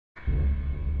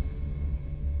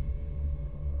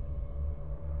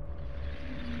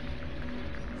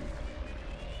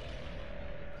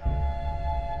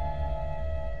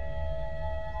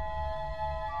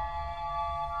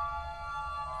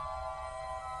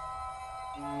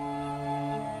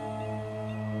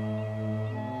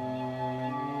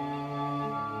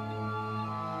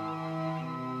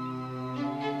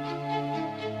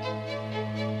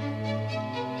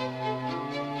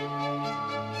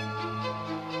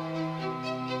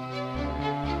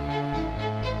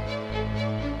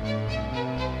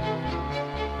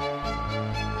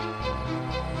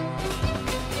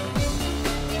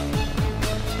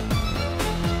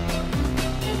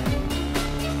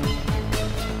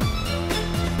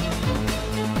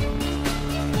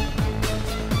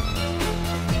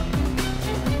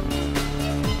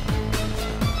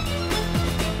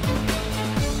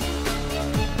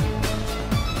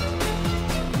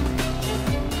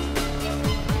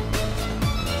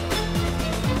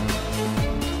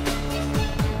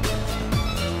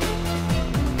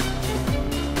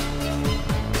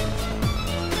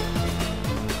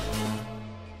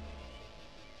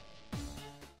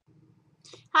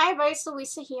everybody, it's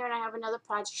Louisa here, and I have another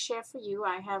project share for you.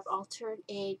 I have altered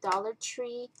a Dollar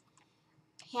Tree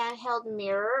handheld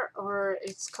mirror, or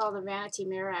it's called a vanity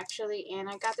mirror actually, and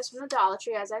I got this from the Dollar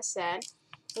Tree, as I said.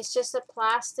 It's just a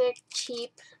plastic,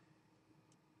 cheap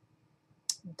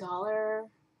dollar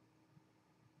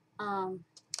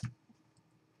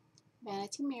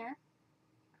vanity mirror,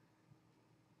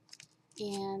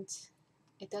 and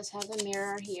it does have a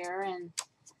mirror here, and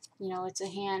you know, it's a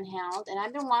handheld, and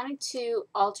I've been wanting to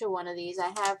alter one of these.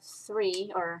 I have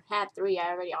three, or had three.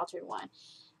 I already altered one.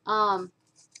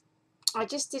 I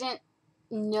just didn't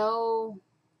know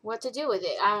what to do with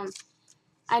it.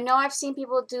 I know I've seen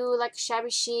people do like shabby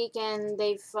chic, and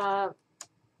they've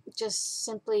just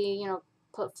simply, you know,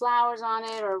 put flowers on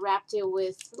it or wrapped it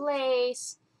with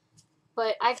lace,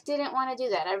 but I didn't want to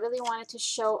do that. I really wanted to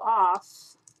show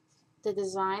off the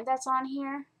design that's on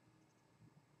here,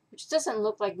 which doesn't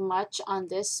look like much on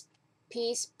this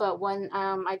piece, but when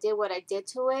I did what I did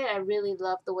to it, I really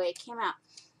loved the way it came out.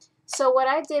 So what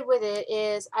I did with it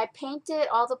is I painted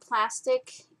all the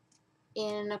plastic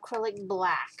in acrylic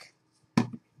black,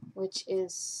 which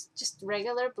is just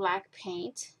regular black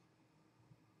paint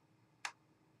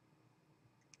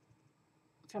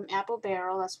from Apple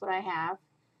Barrel. That's what I have.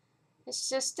 It's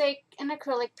just an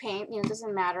acrylic paint, you know, it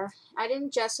doesn't matter. I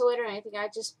didn't gesso it or anything. I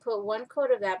just put one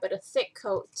coat of that, but a thick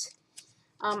coat.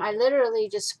 I literally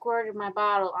just squirted my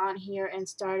bottle on here and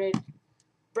started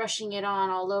brushing it on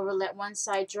all over, let one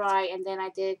side dry, and then I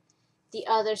did the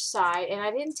other side. And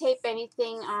I didn't tape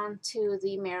anything onto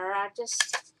the mirror. I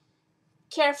just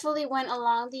carefully went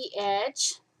along the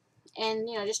edge and,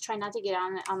 you know, just try not to get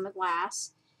on the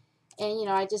glass. And, you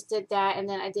know, I just did that, and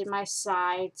then I did my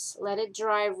sides, let it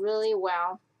dry really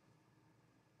well.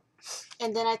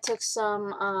 And then I took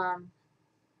some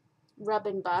rub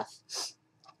and buff.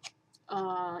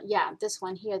 Yeah, this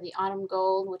one here, the Autumn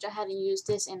Gold, which I hadn't used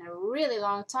this in a really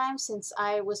long time since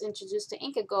I was introduced to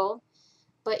Inca Gold.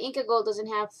 But Inca Gold doesn't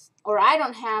have, or I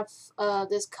don't have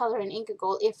this color in Inca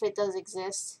Gold, if it does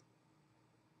exist.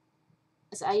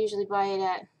 So I usually buy it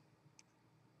at,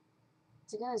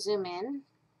 is it going to zoom in?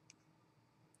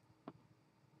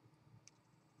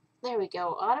 There we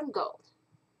go, Autumn Gold.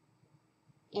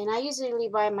 And I usually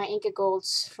buy my Inca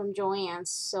Golds from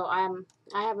Joann's, so I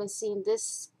haven't seen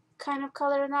this kind of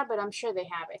color in that, but I'm sure they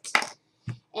have it.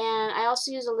 And I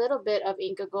also use a little bit of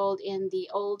Inca Gold in the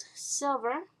Old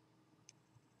Silver,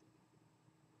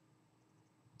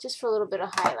 just for a little bit of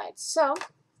highlights. So,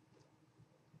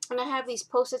 and I have these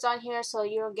post-its on here, so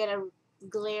you'll get a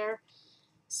glare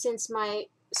since my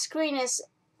screen is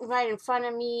right in front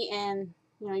of me, and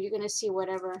you know, you're gonna see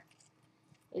whatever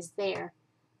is there.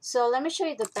 So let me show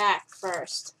you the back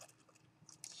first.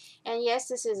 And yes,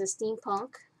 this is a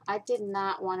steampunk. I did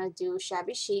not want to do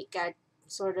shabby chic. I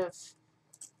sort of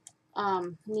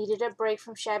needed a break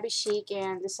from shabby chic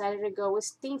and decided to go with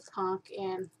steampunk,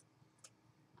 and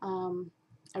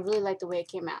I really like the way it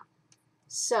came out.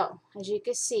 So as you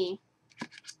can see,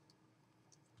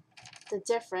 the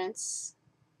difference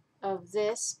of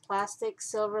this plastic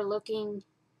silver looking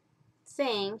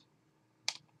thing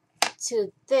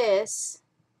to this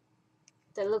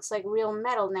that looks like real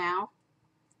metal now.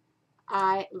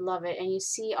 I love it. And you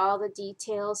see all the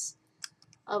details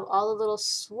of all the little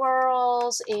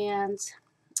swirls and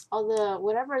all the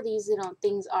whatever these little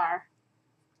things are.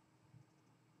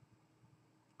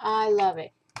 I love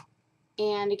it.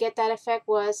 And to get that effect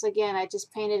was, again, I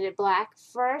just painted it black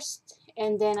first,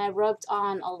 and then I rubbed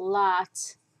on a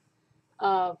lot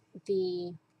of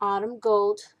the Autumn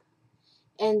Gold,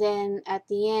 and then at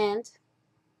the end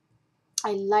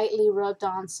I lightly rubbed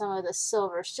on some of the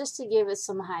silvers just to give it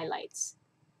some highlights,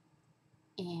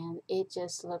 and it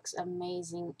just looks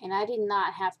amazing. And I did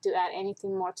not have to add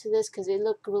anything more to this because it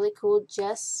looked really cool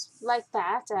just like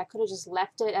that. I could have just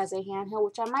left it as a handheld,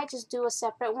 which I might just do a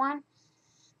separate one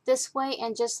this way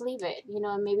and just leave it, you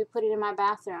know, and maybe put it in my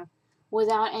bathroom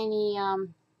without any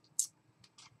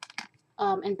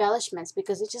embellishments,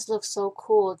 because it just looks so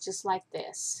cool just like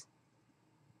this.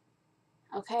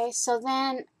 Okay, so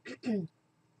then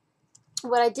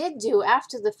what I did do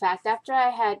after the fact, after I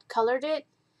had colored it,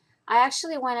 I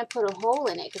actually went and put a hole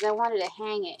in it because I wanted to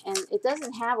hang it, and it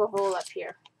doesn't have a hole up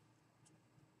here.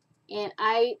 And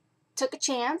I took a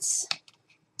chance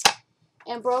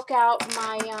and broke out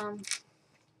my,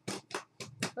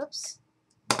 oops,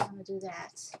 I'm going to do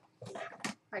that,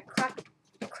 my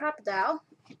crocodile.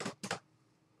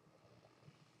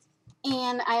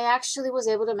 And I actually was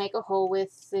able to make a hole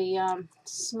with the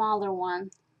smaller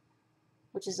one,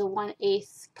 which is a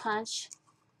 1/8 punch.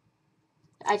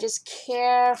 I just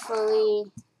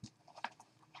carefully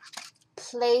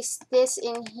place this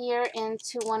in here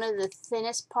into one of the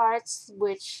thinnest parts,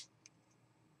 which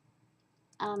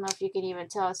I don't know if you can even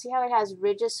tell. See how it has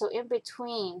ridges? So in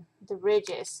between the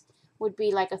ridges would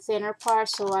be like a thinner part.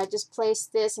 So I just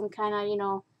placed this and kind of, you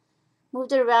know,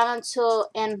 moved it around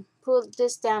and pulled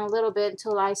this down a little bit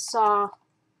until I saw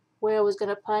where it was going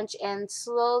to punch, and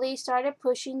slowly started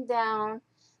pushing down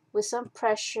with some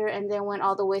pressure, and then went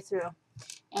all the way through,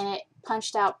 and it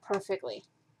punched out perfectly.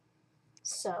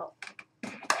 So,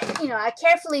 you know, I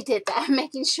carefully did that,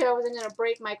 making sure I wasn't going to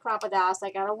break my crocodile. I was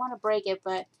like, I don't want to break it,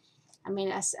 but I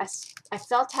mean, I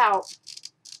felt how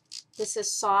this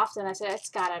is soft, and I said, it's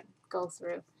got to go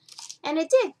through. And it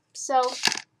did. So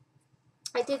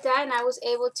I did that, and I was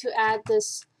able to add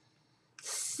this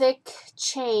thick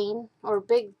chain, or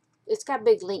big, it's got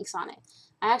big links on it.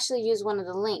 I actually used one of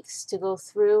the links to go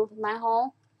through my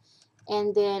hole,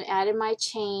 and then added my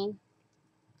chain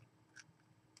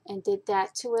and did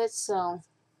that to it so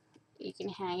you can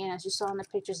hang it. As you saw in the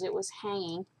pictures, it was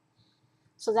hanging.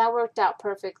 So that worked out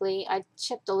perfectly. I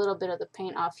chipped a little bit of the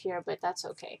paint off here, but that's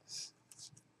okay.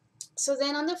 So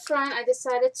then on the front, I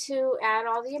decided to add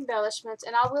all the embellishments,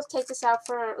 and I will take this out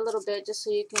for a little bit just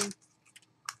so you can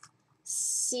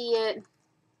see it.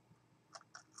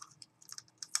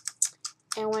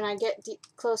 And when I get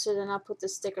closer, then I'll put the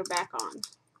sticker back on.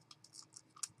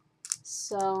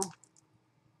 So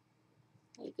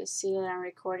you can see that I'm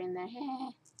recording there.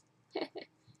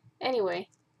 Anyway,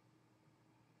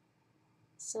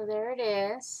 so there it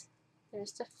is.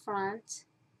 There's the front.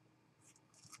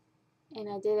 And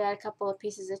I did add a couple of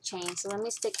pieces of chain. So let me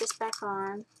stick this back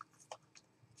on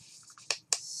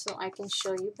so I can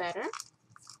show you better.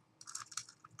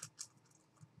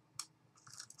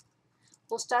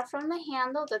 We'll start from the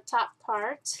handle, the top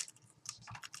part.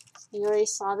 You already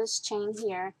saw this chain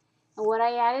here. And what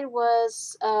I added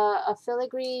was a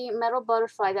filigree metal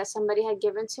butterfly that somebody had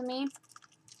given to me.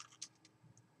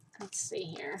 Let's see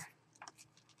here.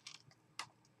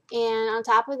 And on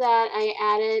top of that, I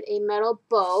added a metal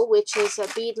bow, which is a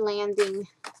bead landing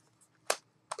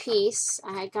piece.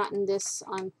 I had gotten this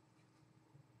on,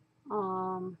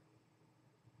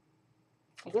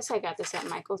 I guess I got this at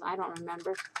Michael's. I don't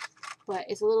remember. But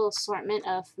it's a little assortment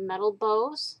of metal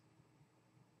bows.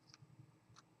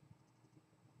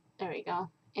 There we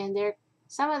go. And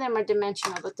some of them are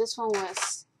dimensional, but this one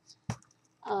was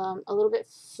a little bit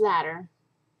flatter.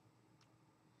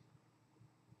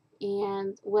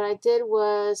 And what I did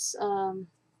was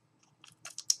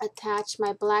attach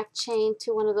my black chain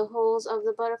to one of the holes of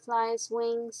the butterfly's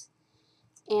wings,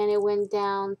 and it went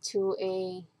down to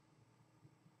a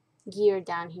gear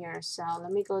down here. So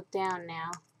let me go down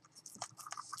now.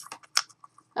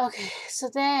 Okay, so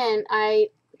then I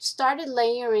started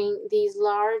layering these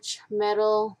large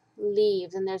metal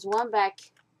leaves, and there's one back,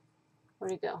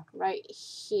 where'd it go? Right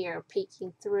here,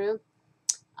 peeking through.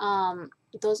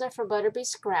 Those are for Butterbee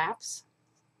scraps.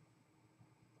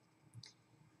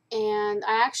 And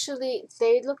I actually,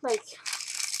 they look like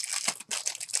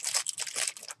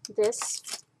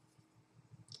this,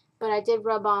 but I did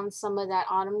rub on some of that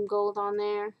autumn gold on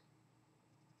there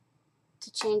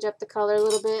to change up the color a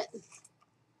little bit.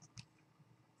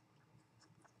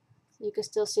 You can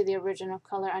still see the original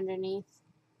color underneath.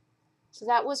 So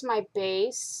that was my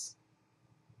base.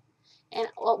 And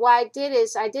what I did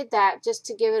is I did that just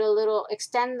to give it a little,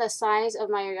 extend the size of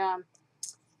my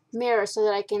mirror so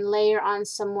that I can layer on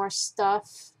some more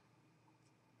stuff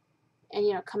and,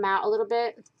 you know, come out a little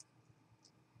bit.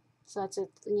 So that's a,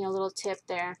 you know, little tip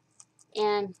there.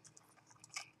 And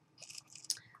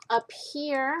up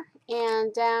here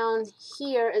and down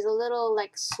here is a little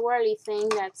like swirly thing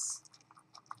that's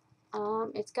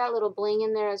it's got a little bling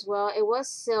in there as well. It was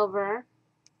silver,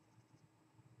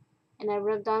 and I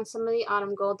rubbed on some of the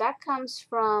autumn gold. That comes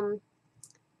from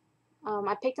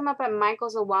I picked them up at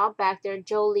Michael's a while back. They're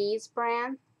Jolie's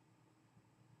brand.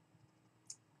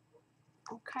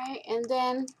 Okay, and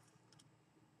then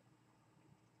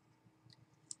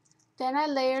I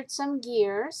layered some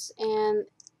gears, and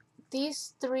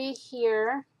these three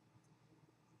here,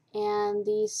 and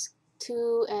these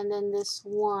two, and then this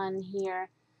one here.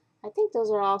 I think those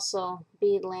are also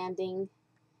bead landing.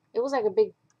 It was like a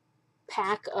big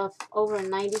pack of over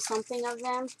 90 something of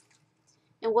them.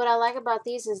 And what I like about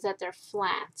these is that they're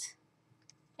flat.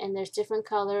 And there's different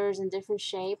colors and different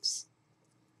shapes.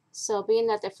 So being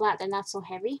that they're flat, they're not so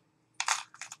heavy.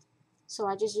 So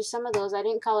I just used some of those. I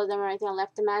didn't color them or anything. I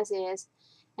left them as is.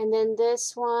 And then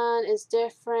this one is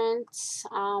different.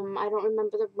 I don't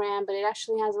remember the brand, but it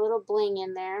actually has a little bling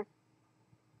in there.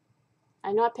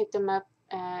 I know I picked them up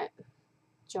at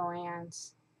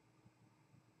Joann's.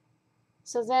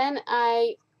 So then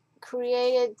I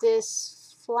created this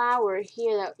flower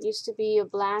here that used to be a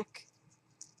black.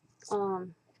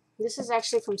 This is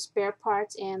actually from Spare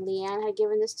Parts, and Leanne had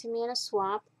given this to me in a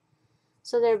swap.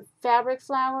 So they're fabric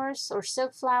flowers or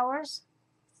silk flowers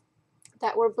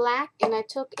that were black, and I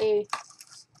took a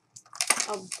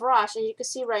brush, and you can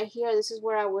see right here, this is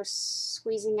where I was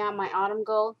squeezing out my autumn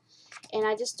gold, and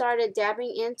I just started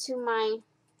dabbing into my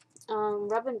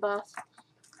rub and buff,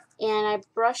 and I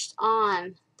brushed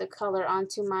on the color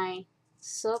onto my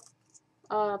silk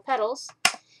petals,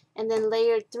 and then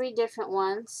layered 3 different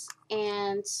ones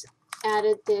and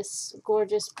added this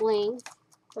gorgeous bling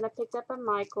that I picked up at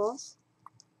Michael's.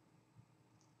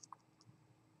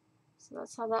 So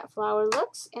that's how that flower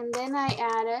looks. And then I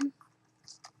added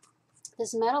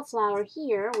this metal flower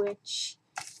here, which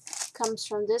comes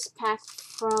from this pack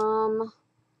from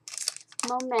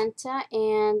Momenta,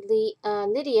 and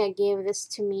Lydia gave this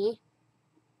to me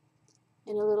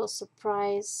in a little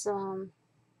surprise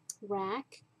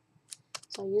rack.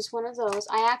 So I used one of those.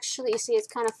 I actually, you see it's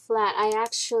kind of flat. I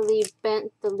actually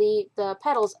bent the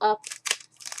petals up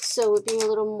so it would be a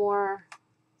little more,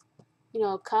 you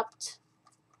know, cupped.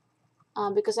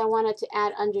 Because I wanted to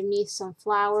add underneath some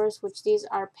flowers, which these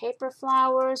are paper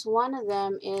flowers. One of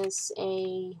them is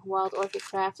a Wild Orchid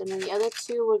Craft, and then the other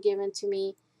 2 were given to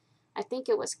me. I think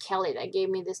it was Kelly that gave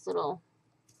me this little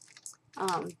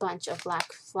bunch of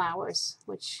black flowers,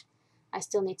 which I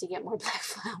still need to get more black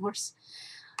flowers.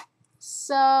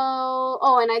 So,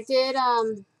 oh, and I did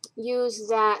use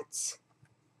that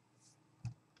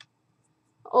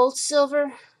old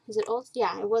silver. Is it old?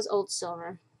 Yeah, it was old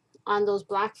silver on those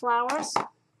black flowers,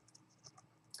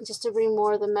 just to bring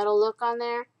more of the metal look on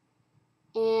there.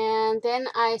 And then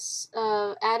I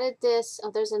added this.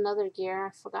 Oh, there's another gear I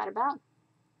forgot about.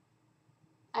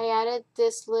 I added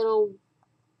this little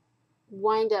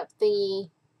wind-up thingy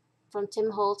from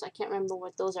Tim Holtz. I can't remember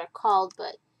what those are called,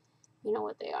 but you know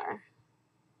what they are.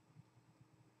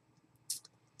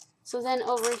 So then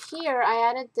over here, I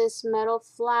added this metal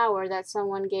flower that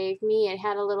someone gave me. It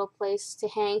had a little place to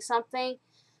hang something.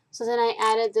 So then I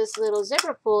added this little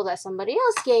zipper pull that somebody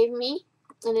else gave me,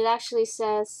 and it actually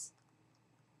says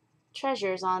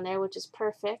treasures on there, which is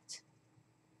perfect.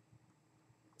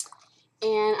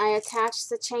 And I attached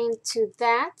the chain to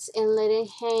that and let it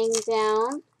hang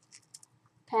down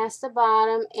past the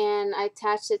bottom, and I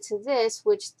attached it to this,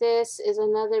 which this is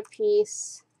another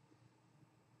piece.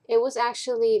 It was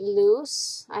actually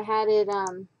loose. I had it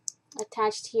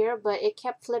attached here, but it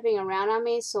kept flipping around on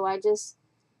me, so I just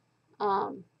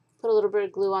put a little bit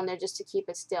of glue on there just to keep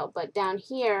it still. But down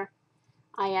here,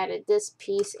 I added this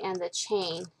piece and the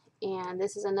chain. And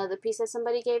this is another piece that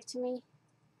somebody gave to me.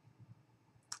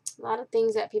 A lot of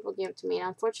things that people give to me. And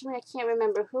unfortunately, I can't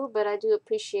remember who, but I do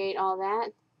appreciate all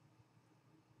that.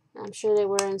 I'm sure they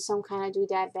were in some kind of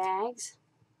doodad bags.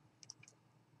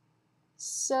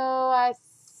 So I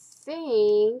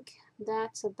think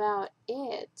that's about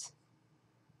it.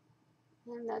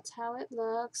 And that's how it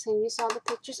looks. And you saw the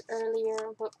pictures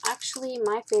earlier, but actually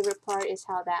my favorite part is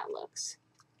how that looks.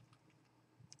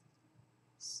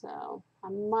 So I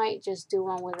might just do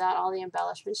one without all the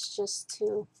embellishments, just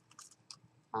to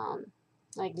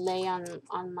like lay on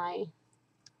in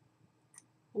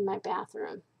my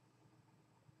bathroom.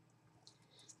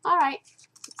 Alright,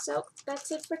 so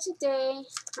that's it for today.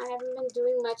 I haven't been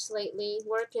doing much lately.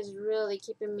 Work is really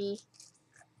keeping me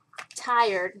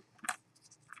tired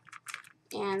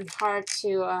and hard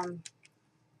to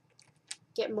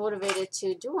get motivated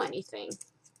to do anything.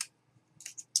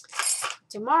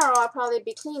 Tomorrow I'll probably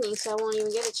be cleaning, so I won't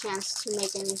even get a chance to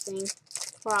make anything,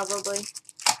 probably.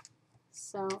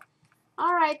 So,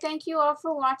 alright, thank you all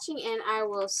for watching, and I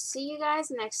will see you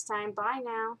guys next time. Bye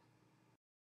now.